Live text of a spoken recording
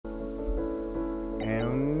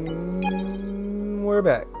And we're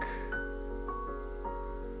back.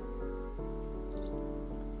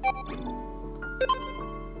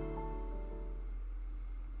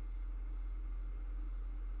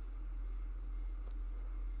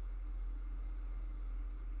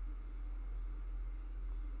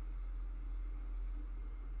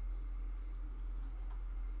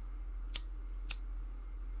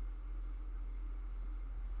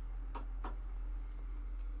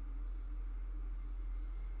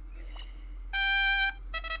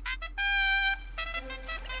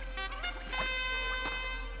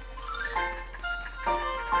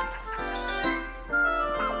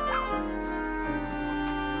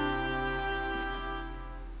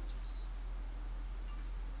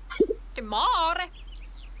 Mare.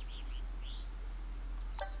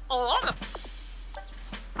 Oh.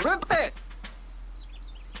 Rip.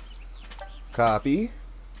 Copy.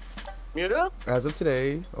 Mira. As of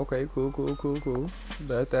today. Okay, cool.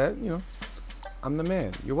 That, you know, I'm the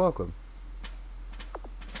man. You're welcome.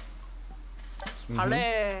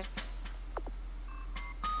 Hale.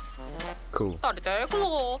 Cool.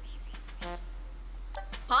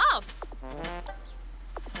 Pass.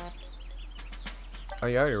 Oh,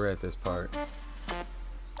 you already read this part.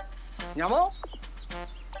 Yamo.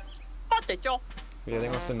 Yeah, they're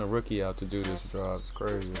gonna send a rookie out to do this job. It's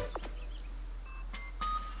crazy.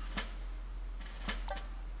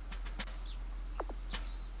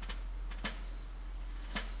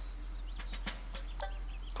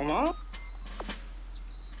 Come on.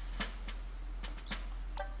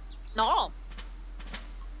 No.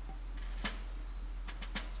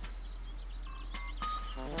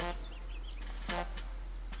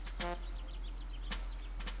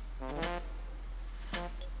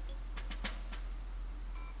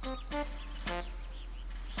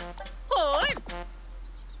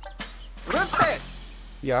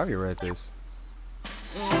 Yeah, I already read this.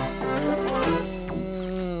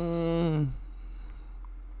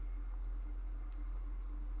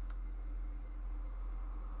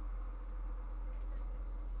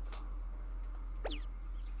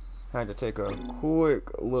 Had to take a quick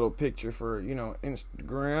little picture for, you know,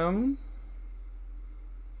 Instagram.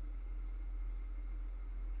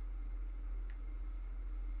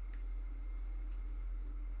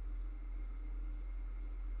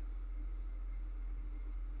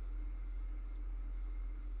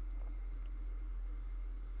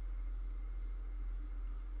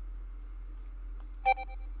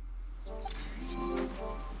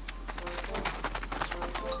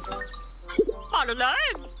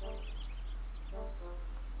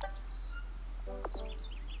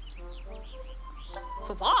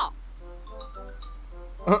 So far.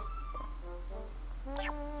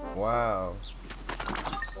 Wow.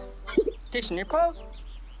 This nipple.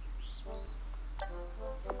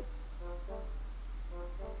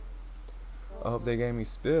 I hope they gave me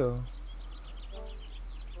spill.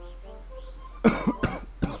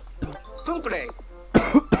 Tuncle.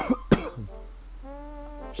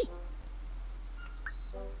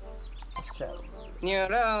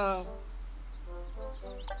 Near.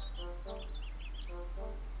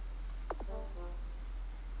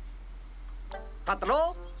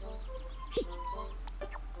 Tatlo.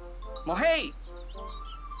 Mohey.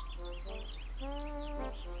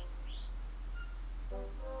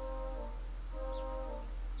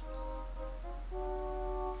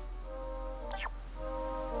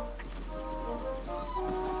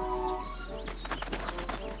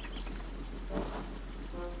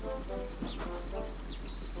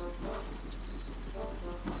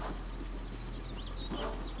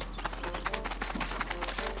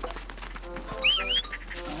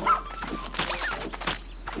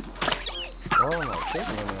 Oh my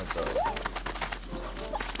goodness, though.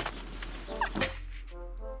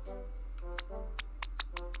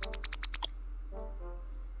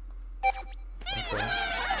 Okay.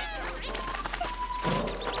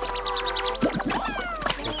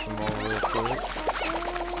 Get some more real quick.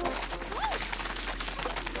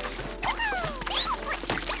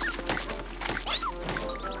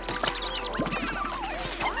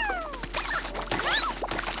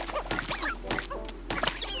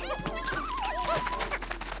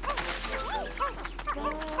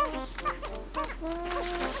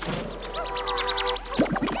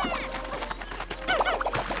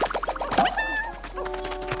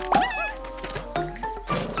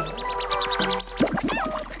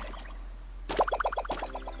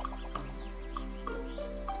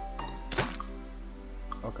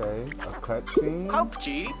 Okay, a cutscene.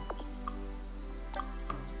 Kopchi.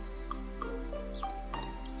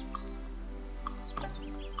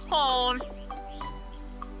 Hon.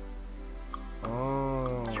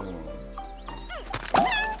 Oh.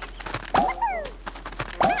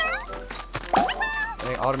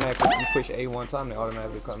 automatically, you push A one time, they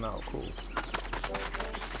automatically come out. Cool.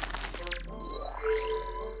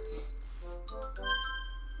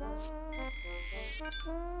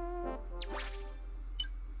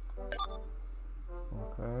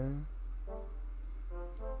 Okay.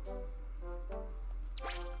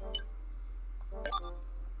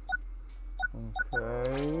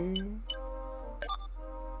 Okay.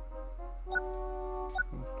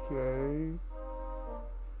 Okay.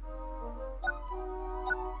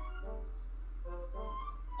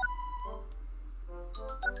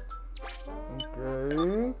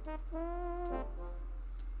 Okay.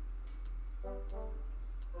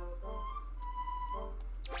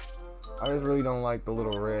 I just really don't like the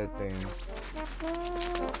little red things.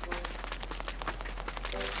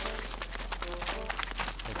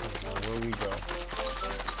 Okay, now where we go?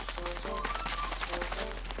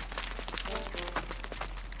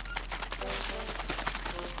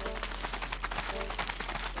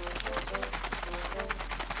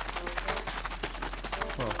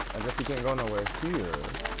 I guess we can't go nowhere here.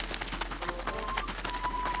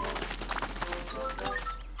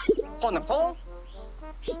 Honopo?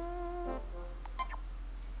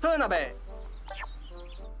 Turnabe.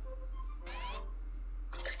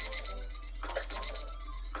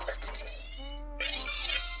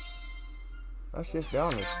 That's just down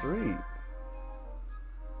the street.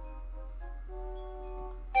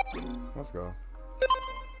 Let's go.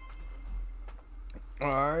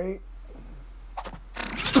 Alright.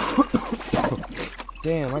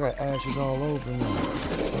 Damn, I got ashes all over me.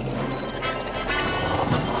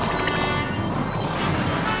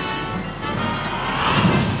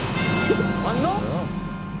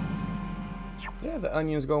 Yeah, the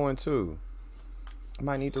onion's going too. I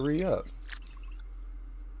might need to re-up.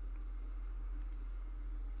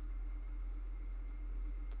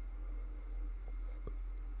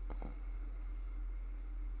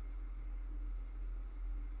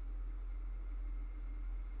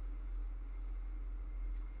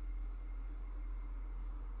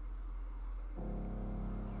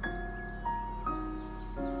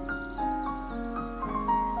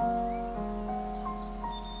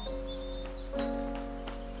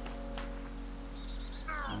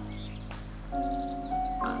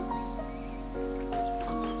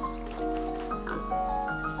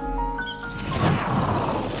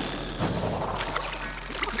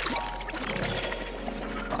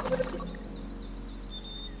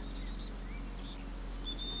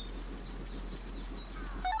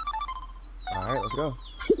 Alright, let's go.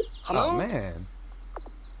 Oh man.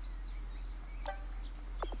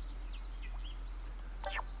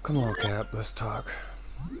 Come on, Cap, let's talk.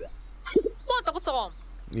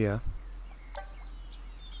 Yeah.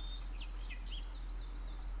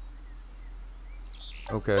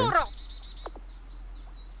 Okay.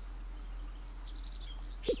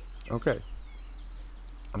 Okay.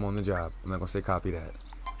 I'm on the job. I'm not gonna say copy that.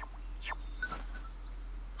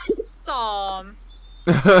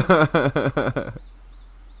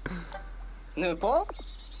 Nupo?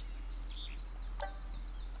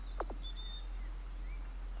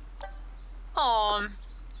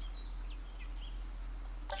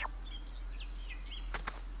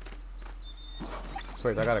 So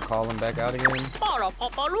wait, I gotta call him back out again? I got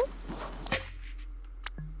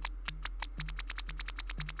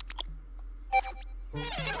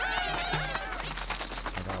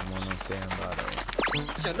one on standby though.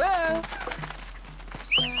 Hello.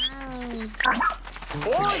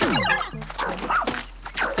 Oi!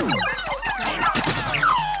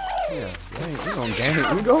 Yeah, dang, we gonna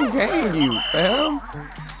gang. We gonna gang you, fam.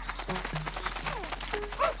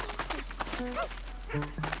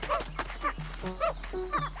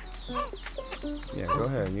 Yeah, go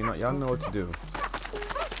ahead. You know, y'all know what to do.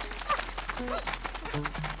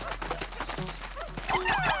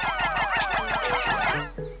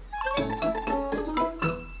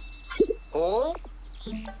 Oh?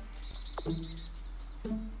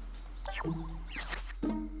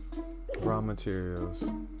 Raw materials.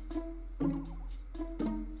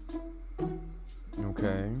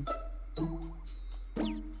 Okay.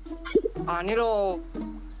 Anilo.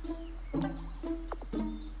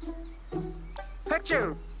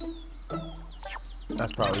 Picture.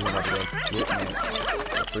 That's probably one of the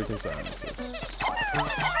freaking silences.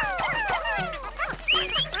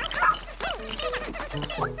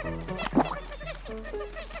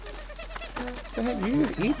 The heck, you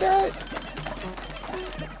just eat that?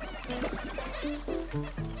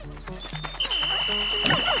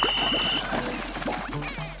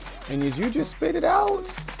 And did you just spit it out?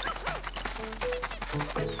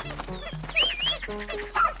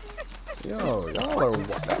 Yo, y'all are,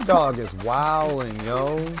 that dog is wilding,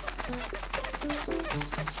 yo.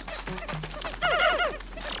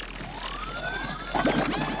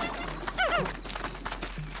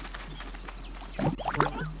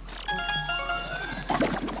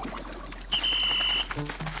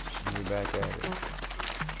 back at it.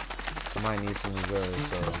 I might need some reserves,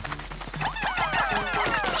 so.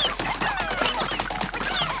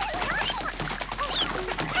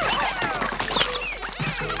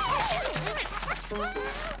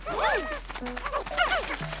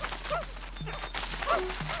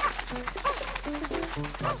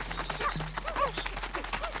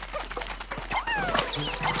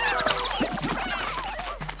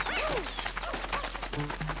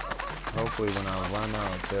 Hopefully when I run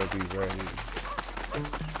out, they'll be ready.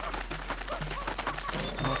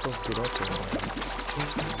 I'm not supposed to get up there.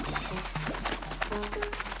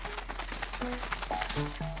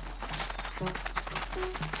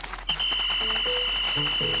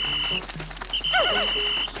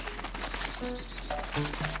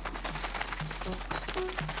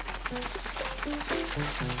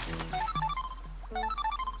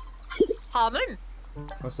 Harmon.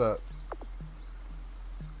 What's up?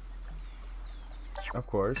 Of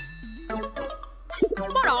course.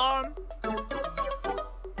 뭐람?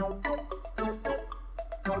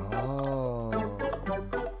 Oh.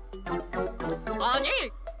 아니.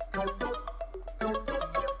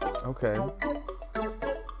 Okay.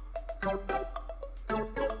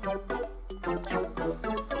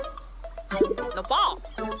 너 봐.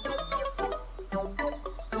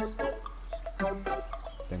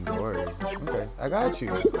 Then glory. Okay, I got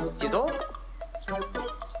you. 기도?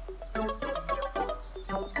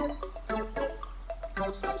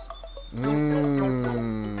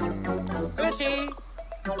 끝이.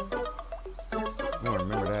 I'm gonna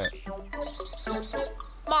remember that.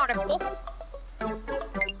 말했고.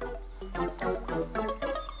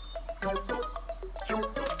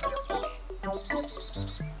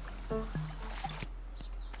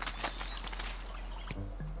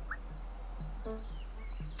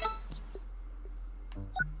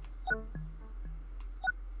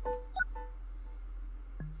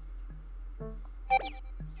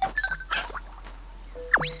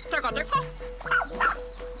 들어가.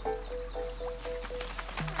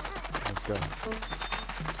 Let's go.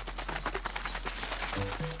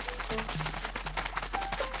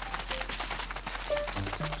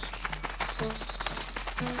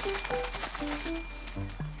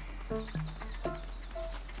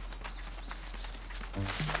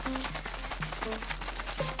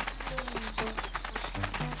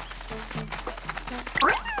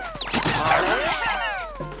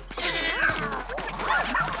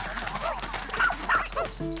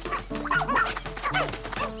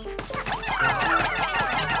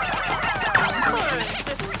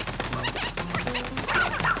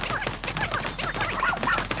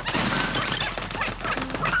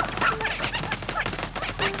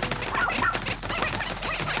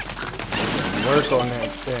 Work on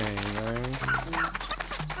that thing, man.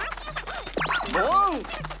 몽!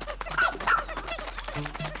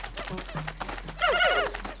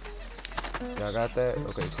 Y'all got that?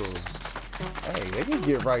 Okay, cool. Hey, they can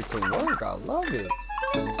get right to work. I love it.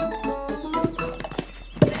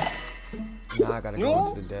 Now I gotta go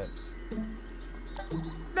into the depths.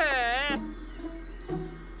 네.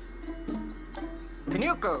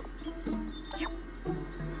 근육거.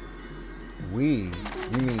 We?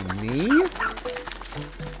 You mean me?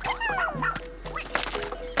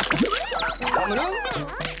 오늘은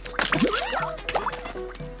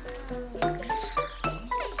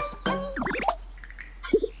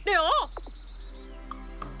네요.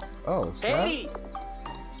 Oh, snap. 대리.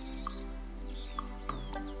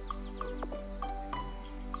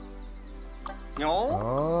 요?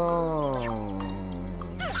 Oh.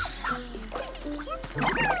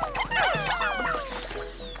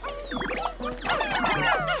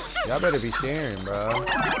 Y'all better be sharing, bro.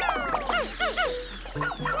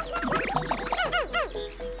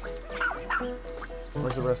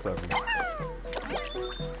 Where's the rest of them?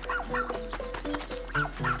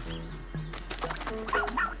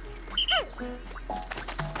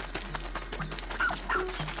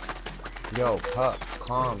 Yo, pup,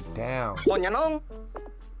 calm down. 뭐냐농?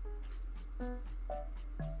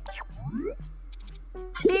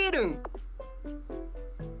 삐릉.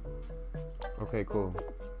 Okay, cool.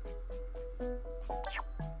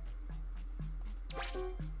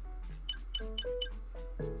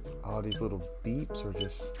 All these little beeps are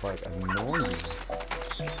just like annoying.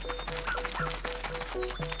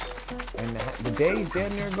 And the day's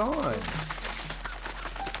damn near gone.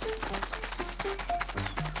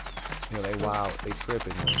 You know, they wild, they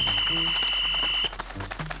tripping, man.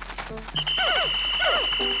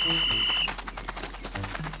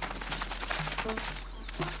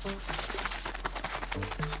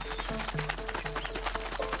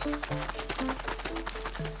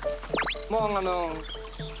 뭐하노?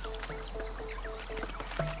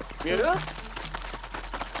 見える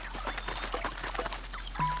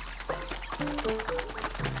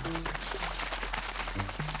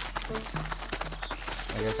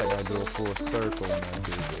I guess I gotta do a full circle when I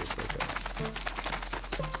do this. Okay.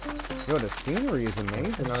 Yo, the scenery is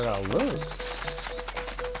amazing. I gotta look.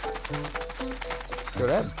 Yo,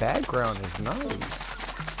 that background is nice.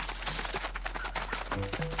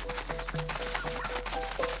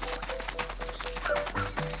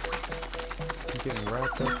 I'm getting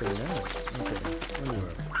wrapped up in that. Okay,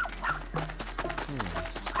 anyway.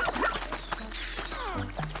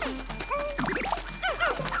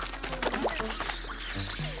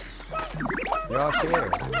 Y'all share.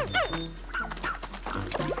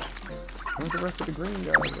 Where's the rest of the green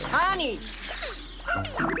guys at? ハニー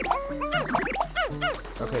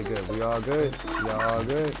Okay, good. We all good? Y'all all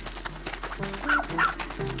good?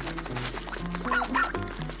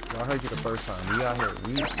 Y'all heard you the first time. We out here.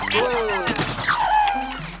 We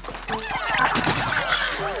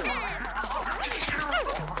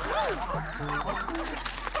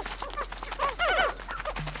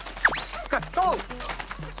カット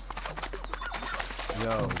Yo,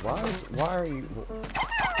 why are you?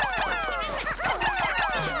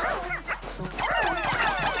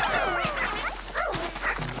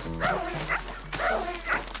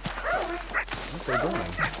 What's they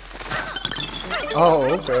doing? Oh,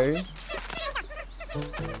 okay.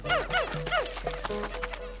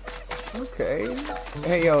 Okay.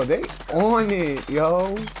 Hey, yo, they on it,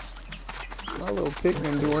 yo. My little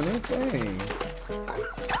Pikmin doing their thing.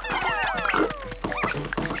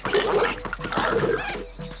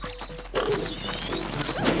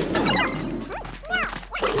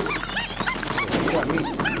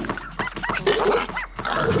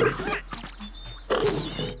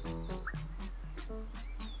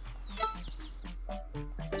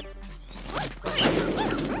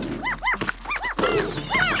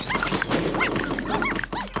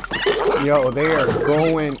 Yo, they are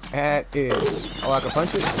going at it. Oh, I can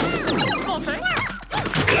punch it? Okay.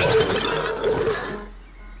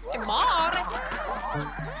 Mar.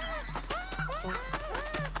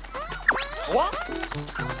 What?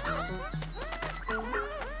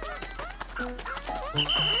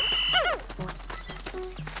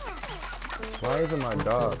 Why isn't my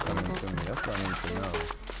dog coming to me? That's what I need to know.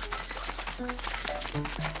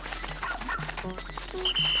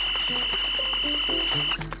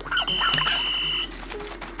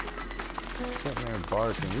 Sitting there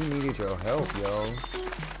barking. We needed your help, yo.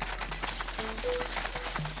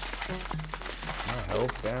 My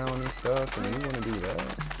health down and stuff, and you want to do that?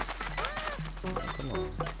 Oh, come on.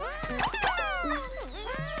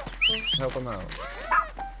 Help him out.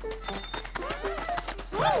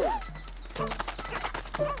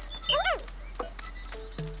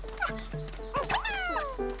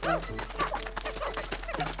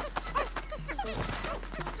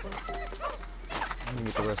 Let me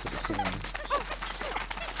get the rest of the team.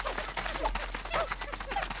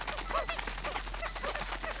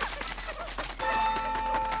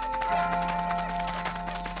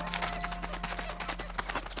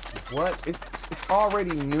 What? It's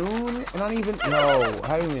already noon, and I don't even know. I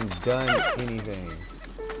haven't even done anything.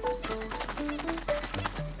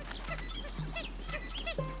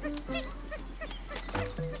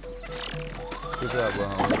 Good job,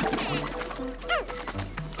 Ron.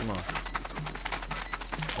 Come on.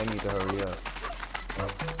 I need to hurry up.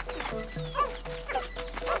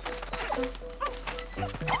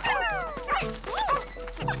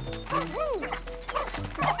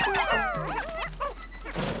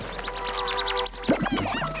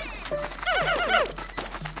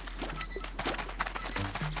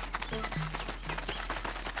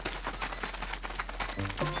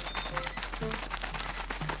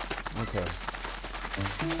 Okay.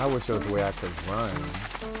 I wish there was a way I could run.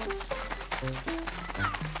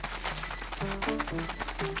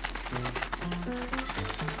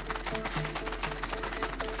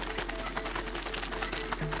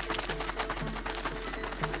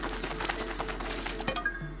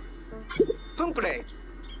 Don't play.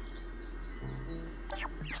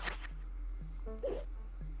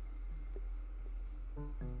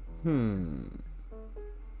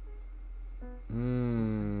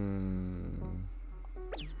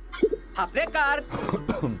 Play card.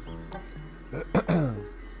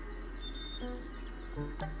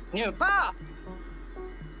 New paw.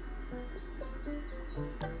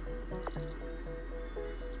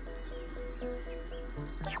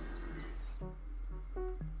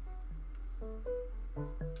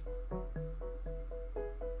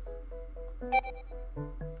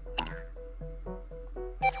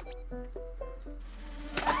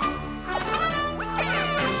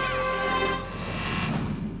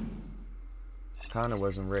 Kinda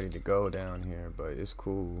wasn't ready to go down here, but it's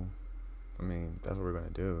cool. I mean, that's what we're gonna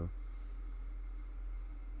do.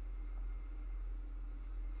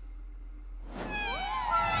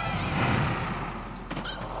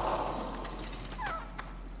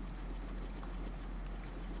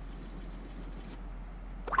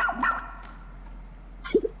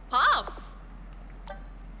 Pass.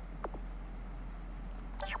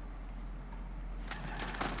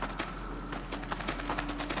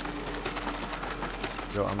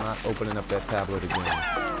 Yo, I'm not opening up that tablet again.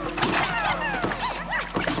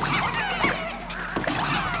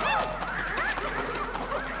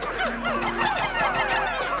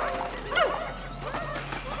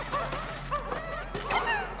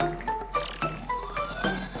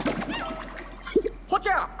 Watch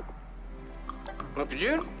out! Look at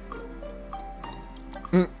you.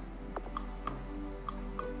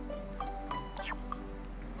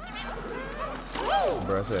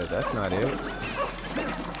 Bro said, that's not it.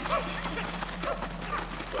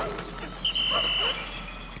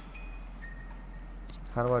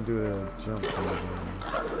 How do I do the jump thing again?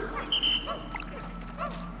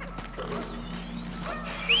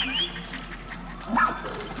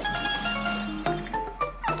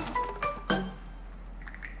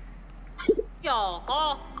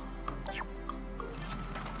 Yaha.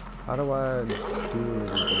 How do I do it?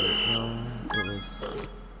 No, it was.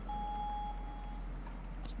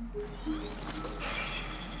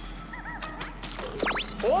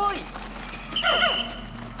 Oi!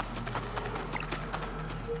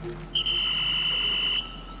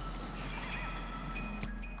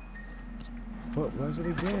 What was it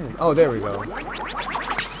again? Oh, there we go.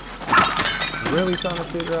 Really trying to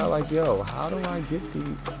figure out, like, yo, how do I get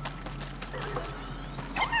these?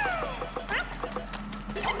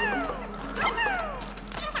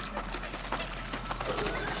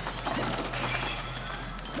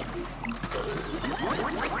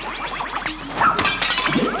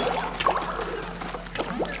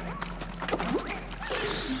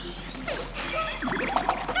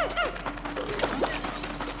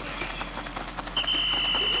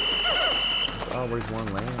 Always one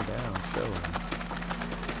laying down, show.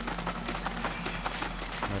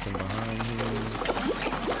 Nothing behind here.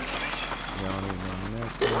 Y'all need no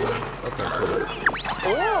necklace. Okay,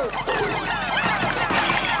 Oh!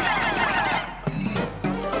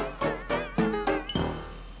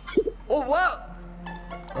 Oh, wow!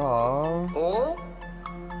 cool. Aww. Oh!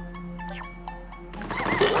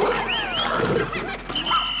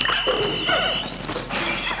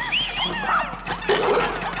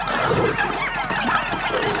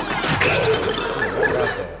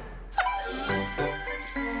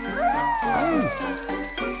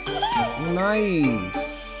 Nice.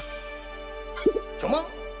 Come on.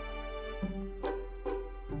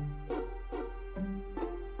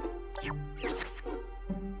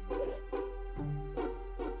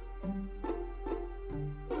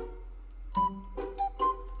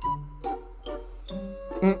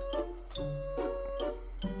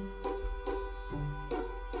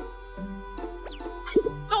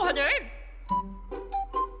 Đâu hả nhỉ?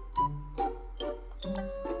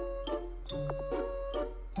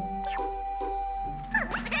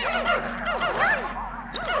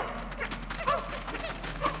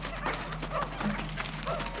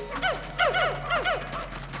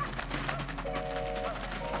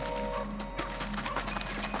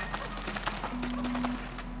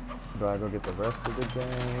 Do I go get the rest of the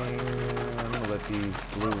game? I'm gonna let these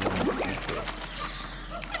blue ones eat it.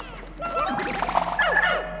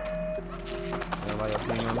 Everybody else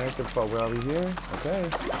being make it for we're over here? Okay.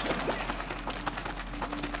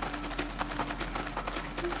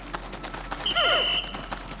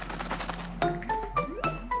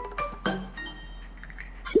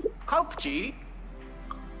 카우프지.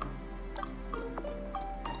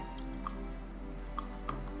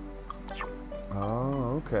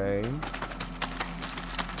 Oh, okay.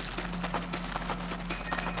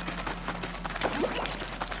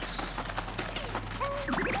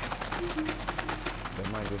 They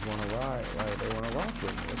might just want to ride, like they want to rock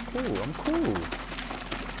with me. It's cool. I'm cool.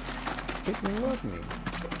 Pikmin love me.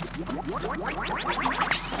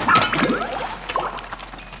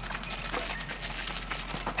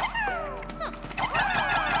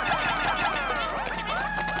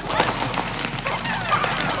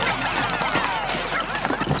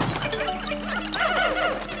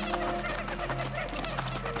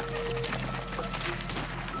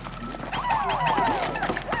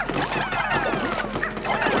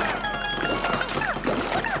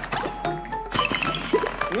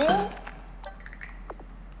 오?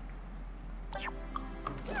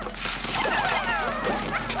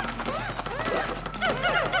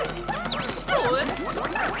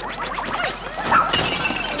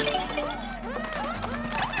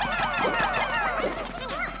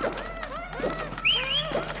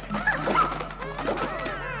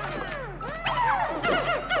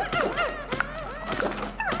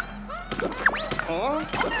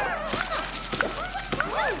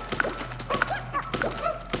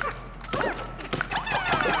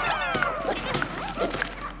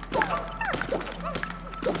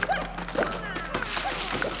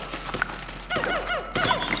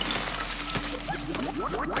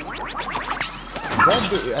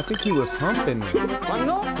 I think he was humping it.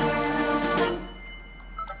 맞노?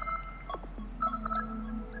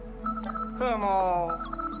 뭐.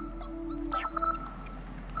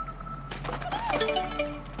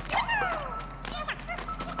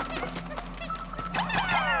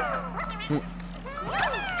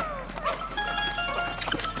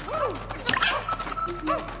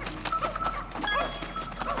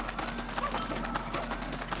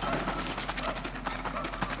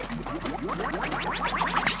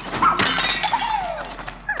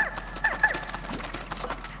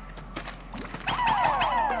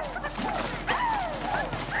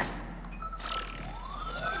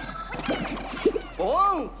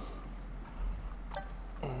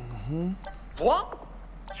 What?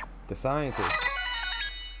 The scientist.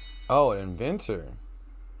 Oh, an inventor.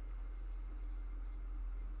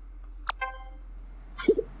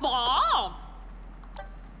 Mom!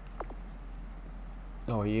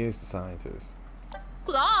 Oh, he is the scientist.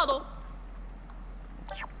 Claro!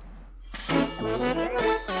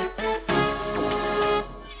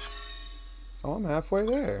 Oh, I'm halfway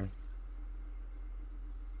there.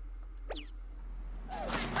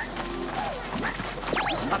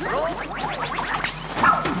 앞으로.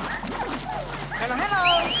 Hello, hello.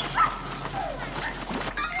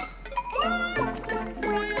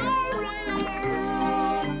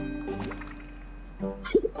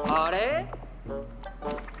 아래.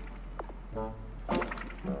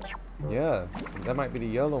 Yeah, that might be the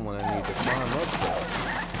yellow one I need to climb up to.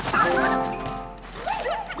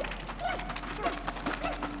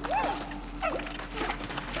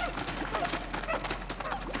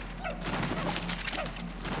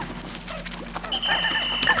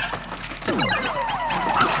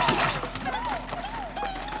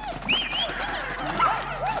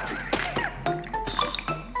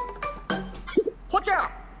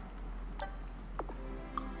 호자.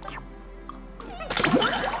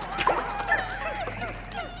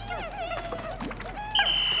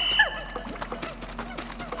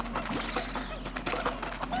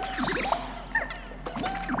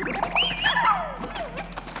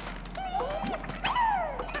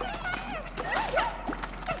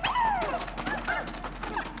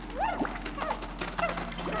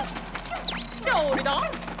 겨울이다.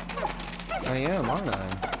 I am, aren't I?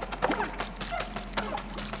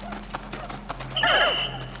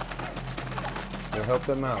 You'll help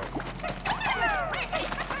them out.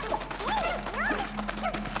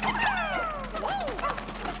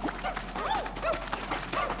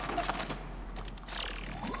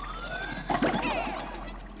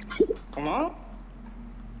 Come on.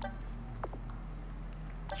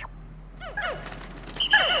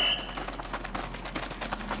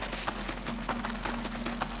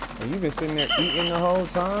 Oh, you been sitting there eating the whole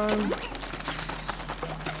time?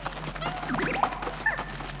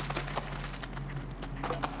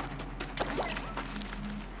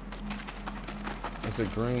 It's a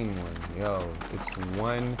green one. Yo, it's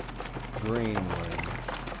one green one.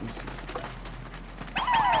 Jesus.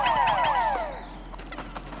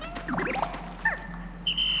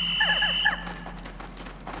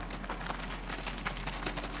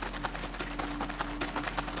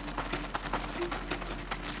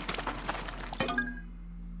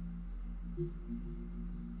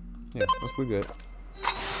 Yeah, that's pretty good.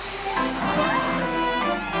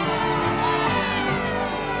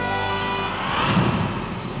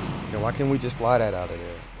 Yo, why can't we just fly that out of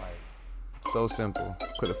there? Like, so simple.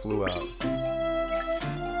 Could have flew out.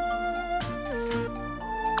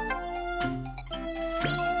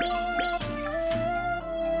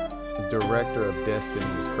 Director of Destiny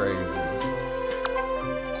is crazy.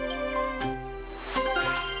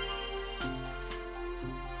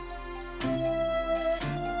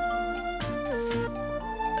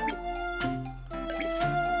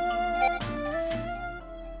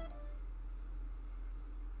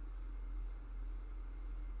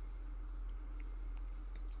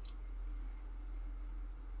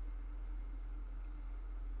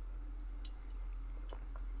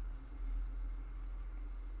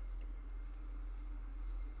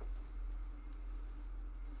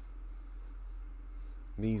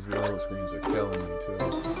 These load screens are killing me too.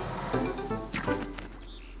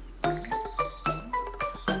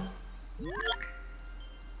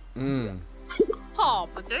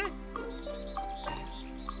 아버지?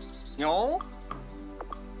 요.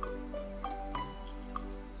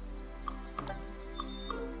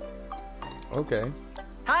 Okay.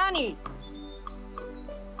 타니.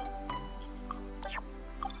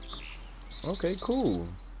 Okay, cool.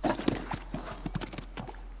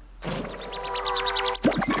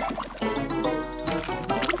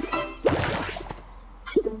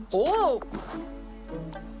 오.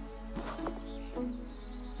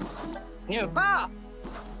 New car.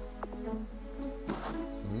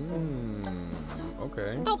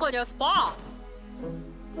 Okay. どこにスパ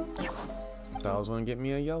So I was gonna get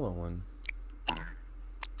me a yellow one.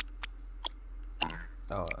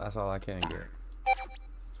 Oh, that's all I can get.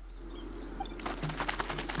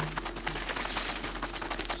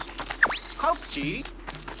 Couchy.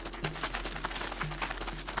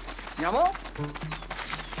 Yamo.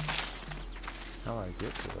 How I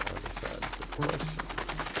get to the other side is the question.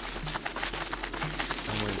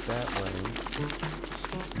 I went that way.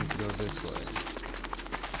 I need to go this way.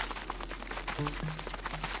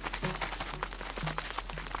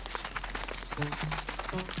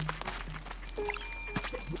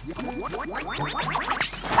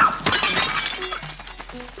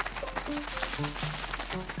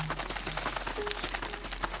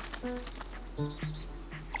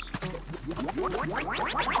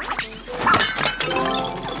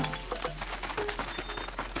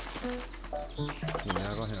 You're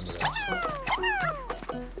not gonna handle that.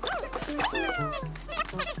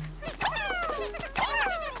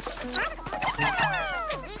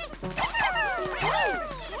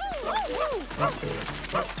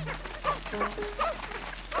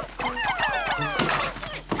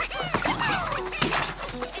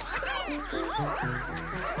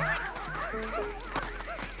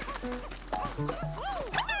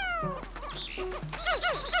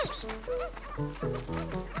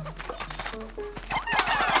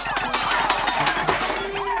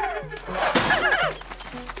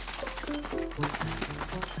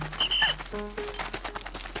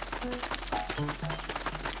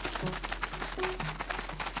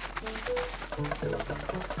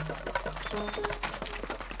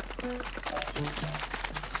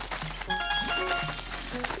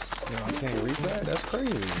 Yo, I can't reach that? That's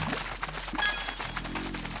crazy.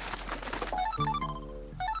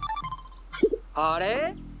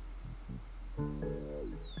 Are?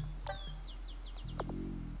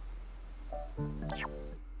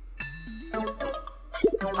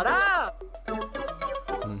 Hara!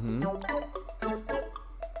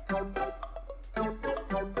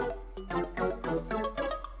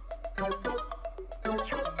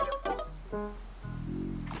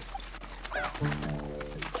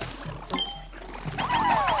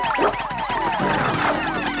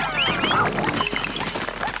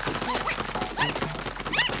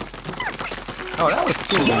 Oh, that was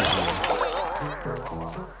too easy.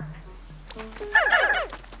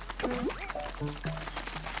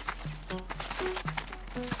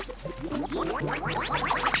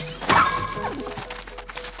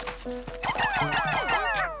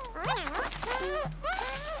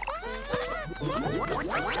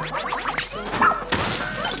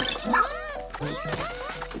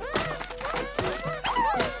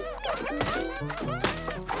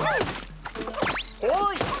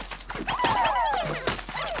 Oi!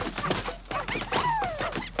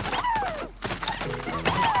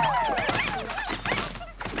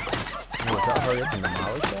 Would y'all hurry up and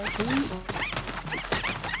demolish that, please?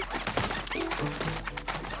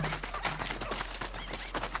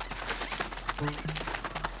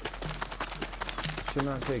 Should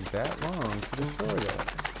not take that long to destroy that.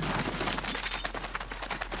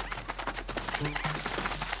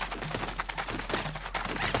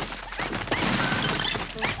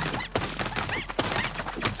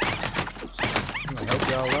 I'm gonna help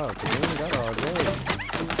y'all out, because we ain't got all day.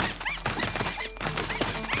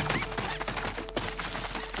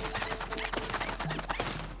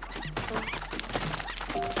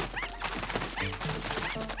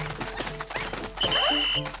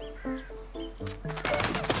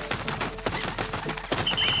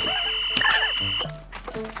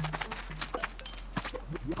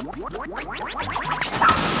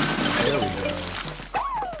 There we go.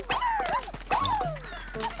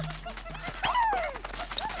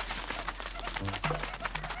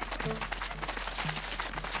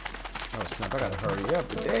 Oh snap, I gotta hurry up.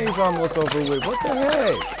 The day's almost over with. What the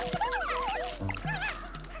heck?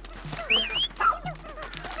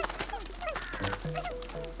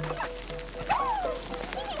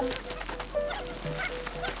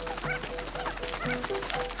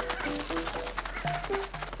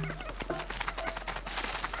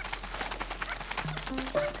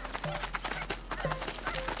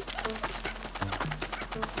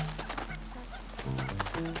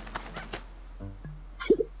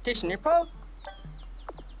 This nipple?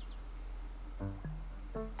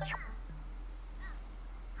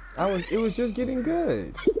 It was just getting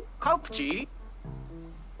good. Couchy?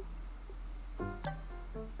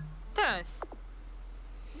 テンス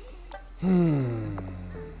Alright,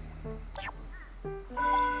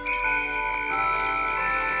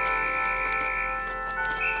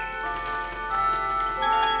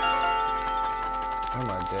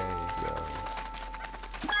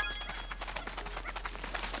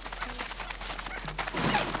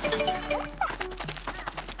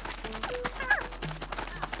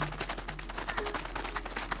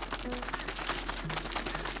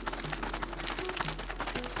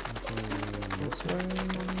 this way.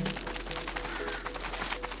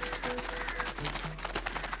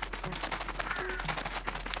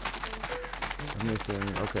 I'm missing.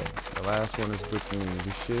 Okay, the last one is Pikmin.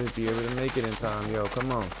 We should be able to make it in time. Yo,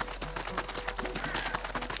 come on.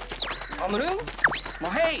 Amarum?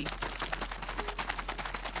 Mahey!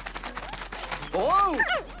 Oh!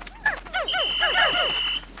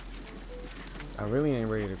 I really ain't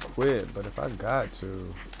ready to quit, but if I got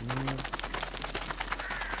to,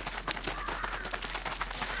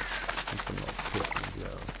 some more Pikmin, yo.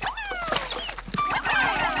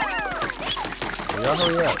 Y'all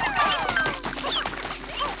hurry up.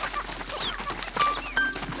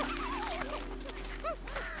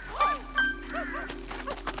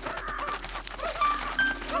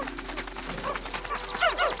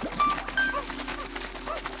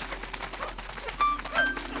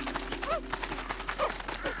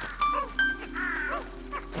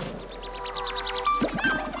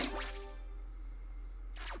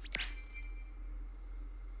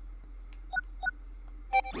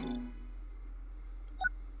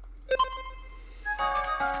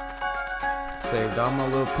 Saved all my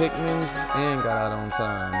little Pikmins and got out on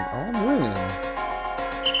time. Oh, I'm winning.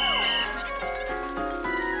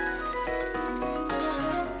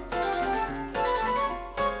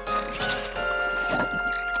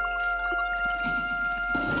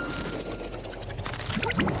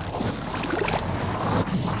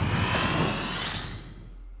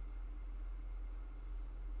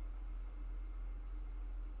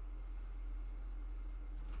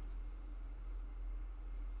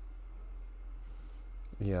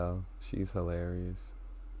 Yo, she's hilarious.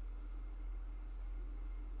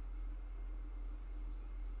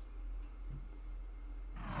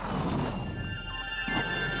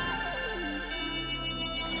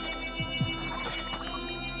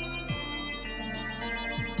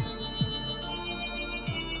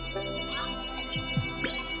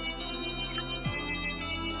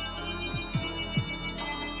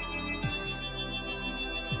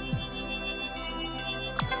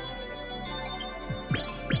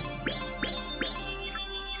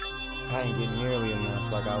 I ain't getting nearly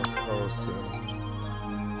enough like I was supposed to.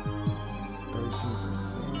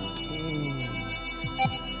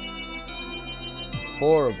 13%.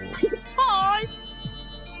 Horrible. Hi.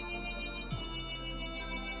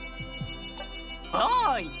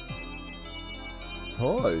 Hi!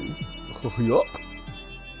 Hi. Yup.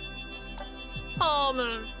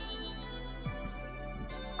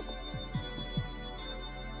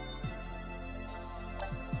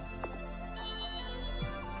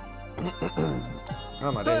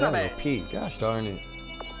 Oh my days, I repeat. Gosh darn it.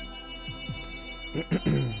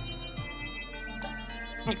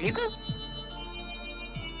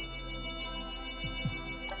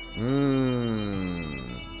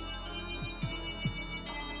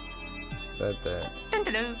 Bet that.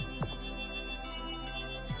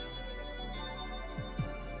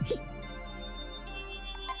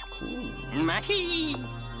 Cool. Mahey!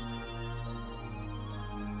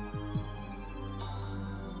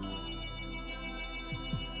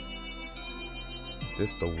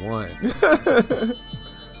 This the one.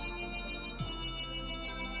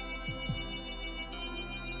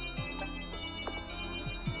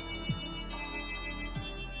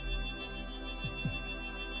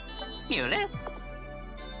 Yule?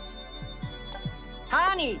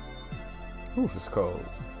 Honey! Ooh, it's cold.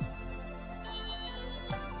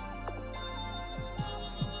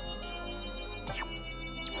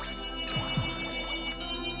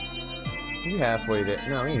 You halfway there?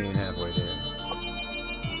 No, he ain't even halfway there.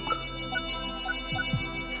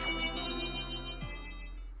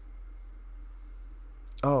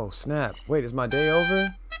 Oh, snap. Wait, is my day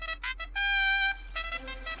over?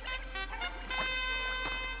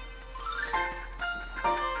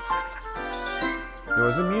 Yo,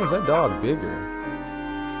 is it me or is that dog bigger?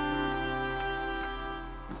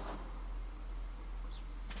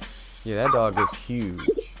 Yeah, that dog is huge.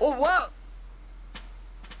 Oh, what?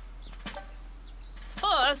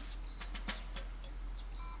 Us.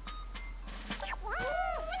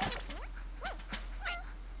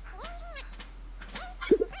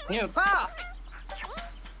 New pa!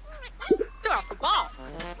 That's a ball.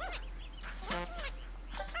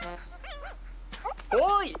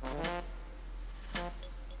 Oi!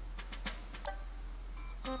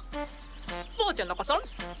 뭐지 너 것을?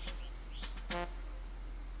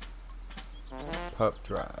 Pup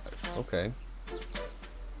drive. Okay.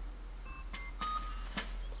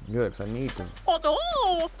 Good, 'cause I need to. 어도.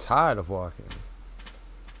 Tired of walking.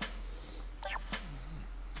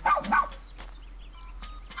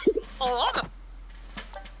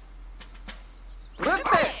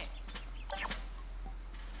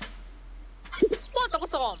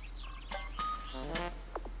 좀.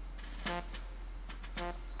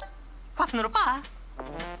 화순으로 봐.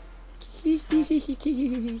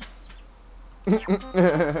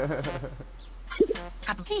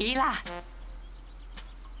 가도 빌라.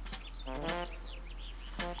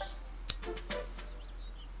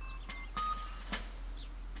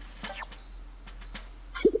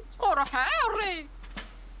 꼬라 해리.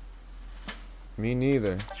 Me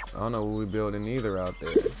neither. I don't know what we building either out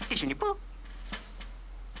there. 티슈니 뿌.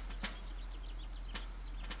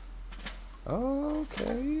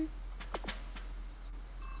 Okay.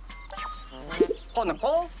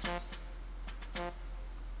 넣고.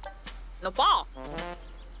 너 봐.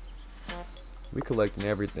 We collecting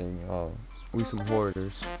everything, y'all. We some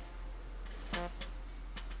hoarders.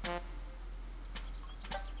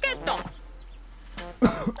 깼다.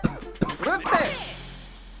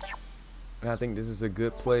 And I think this is a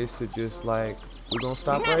good place to just like, we're gonna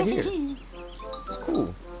stop right here. It's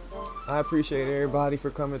cool. I appreciate everybody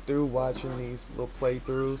for coming through, watching these little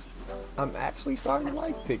playthroughs. I'm actually starting to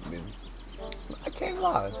like Pikmin. I can't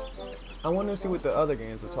lie. I want to see what the other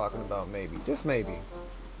games were talking about, maybe. Just maybe.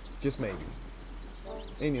 Just maybe.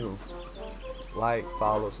 Anywho, like,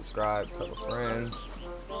 follow, subscribe, tell a friend.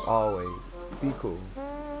 Always be cool.